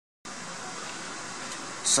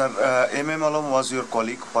Sir, MM Alam was your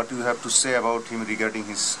colleague. What do you have to say about him regarding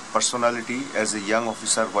his personality as a young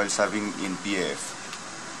officer while serving in PAF?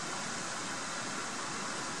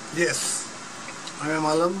 Yes, MM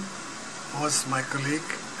Alam was my colleague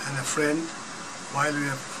and a friend while we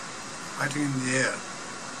were fighting in the air.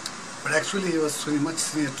 But actually he was much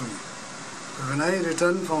senior to me. So when I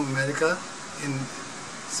returned from America in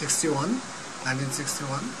 1961,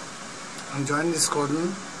 and joined the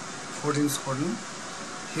squadron, 14th Squadron,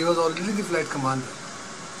 he was already the flight commander,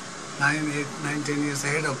 10 years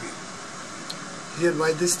ahead of me. Here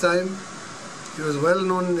by this time, he was well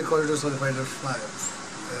known in the corridors of the fighter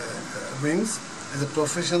wings as a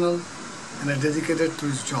professional and dedicated to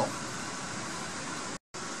his job.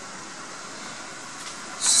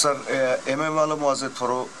 Sir, MM Alam was a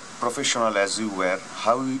thorough professional as you were.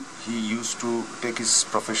 How he used to take his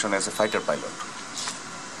profession as a fighter pilot?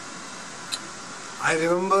 I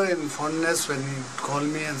remember in fondness when he would call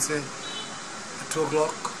me and say at 2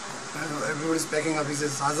 o'clock, everybody's packing up, he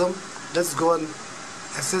says, Azam, let's go and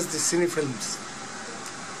assess the cine films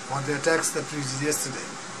for the attacks that we did yesterday.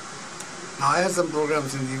 Now I had some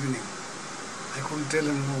programs in the evening. I couldn't tell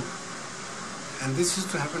him no. And this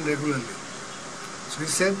used to happen regularly. So he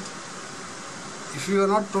said, if you are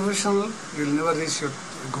not professional, you will never reach your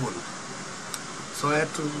goal. So I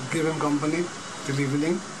had to give him company till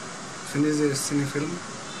evening, finish the cine film.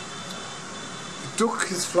 He took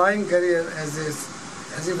his flying career as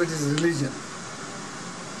if it is religion.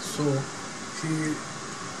 So he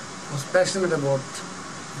was passionate about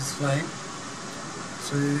his flying.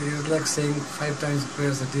 So it was like saying 5 times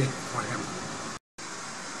prayers a day for him.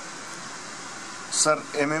 Sir,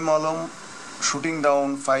 MM Alam shooting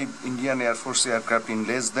down 5 Indian Air Force aircraft in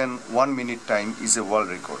less than 1 minute time is a world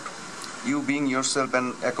record. You being yourself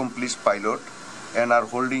an accomplished pilot and are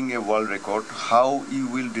holding a world record, how you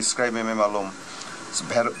will describe MM Alam's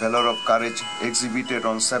valor of courage exhibited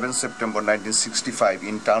on 7 September 1965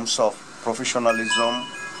 in terms of professionalism,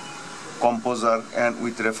 composure and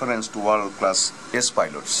with reference to world-class ace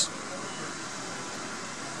pilots?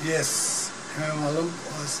 Yes, MM Alam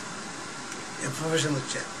was a professional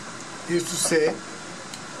chap. He used to say,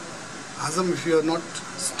 Azam, if you are not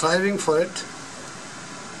striving for it,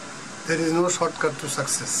 there is no shortcut to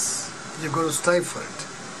success. You've got to strive for it.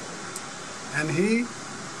 And he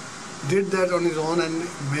did that on his own and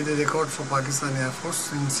made a record for Pakistan Air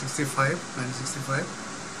Force in 1965.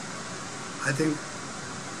 I think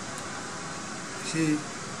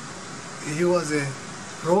he was a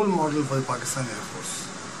role model for the Pakistan Air Force.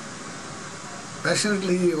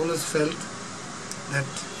 Passionately, he always felt that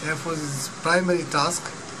Air Force is his primary task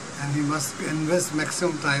and he must invest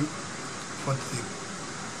maximum time for the thing.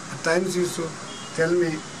 At times he used to tell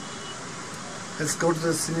me, let's go to the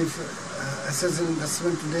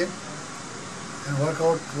assessment today and work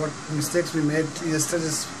out what mistakes we made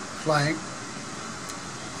yesterday's flying,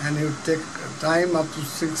 and he would take time up to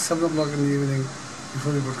 6, 7 o'clock in the evening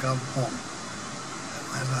before he could come home.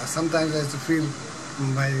 And sometimes I used to feel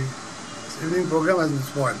my evening program has been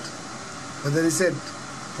spoiled. But then he said,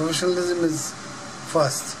 professionalism is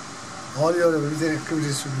first. All your everything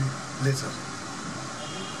activities should be later.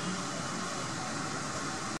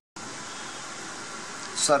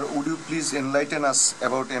 Sir, would you please enlighten us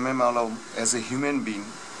about MM Alam as a human being,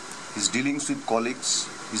 his dealings with colleagues,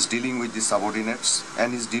 his dealing with the subordinates,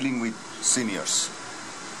 and his dealing with seniors?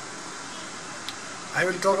 I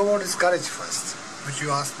will talk about his courage first, which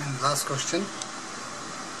you asked me in the last question.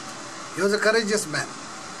 He was a courageous man.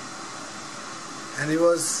 And he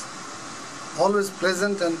was always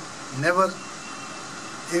pleasant and never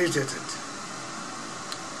irritated.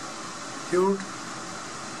 He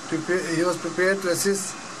was prepared to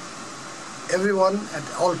assist everyone at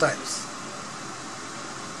all times.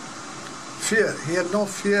 Fear, he had no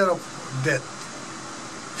fear of death.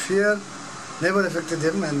 Fear never affected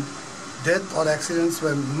him, and death or accidents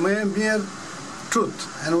were mere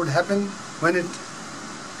truth and would happen when it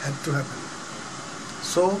had to happen.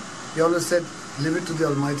 So he always said, leave it to the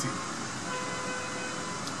Almighty.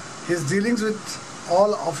 His dealings with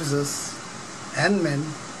all officers and men,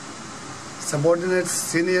 subordinates,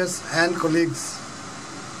 seniors and colleagues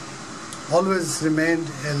always remained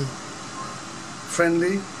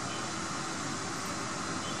friendly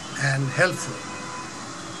and helpful.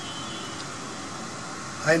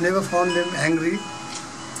 I never found him angry.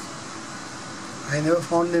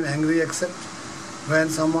 Except when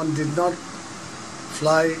someone did not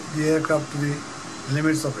fly the aircraft to the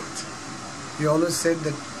limits of it. He always said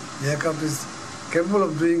that the aircraft is capable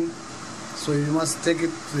of doing, so you must take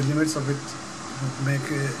it to the limits of it to make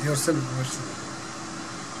yourself professional.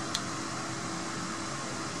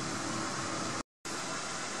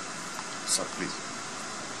 Sir, please.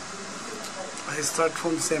 I start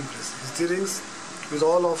from the same place. His dealings with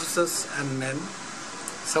all officers and men,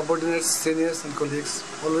 subordinates, seniors and colleagues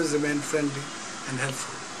always remained friendly and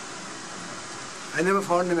helpful. I never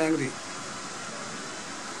found him angry,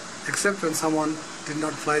 except when someone did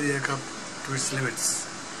not fly the aircraft to its limits.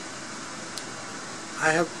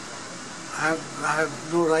 I have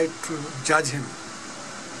no right to judge him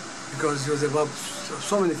because he was above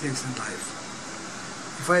so many things in life.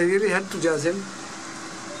 If I really had to judge him,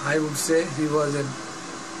 I would say he was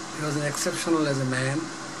an exceptional as a man,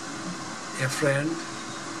 a friend,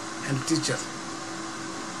 and teacher.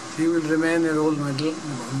 He will remain a role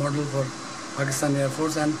model for Pakistan Air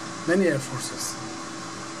Force and many air forces.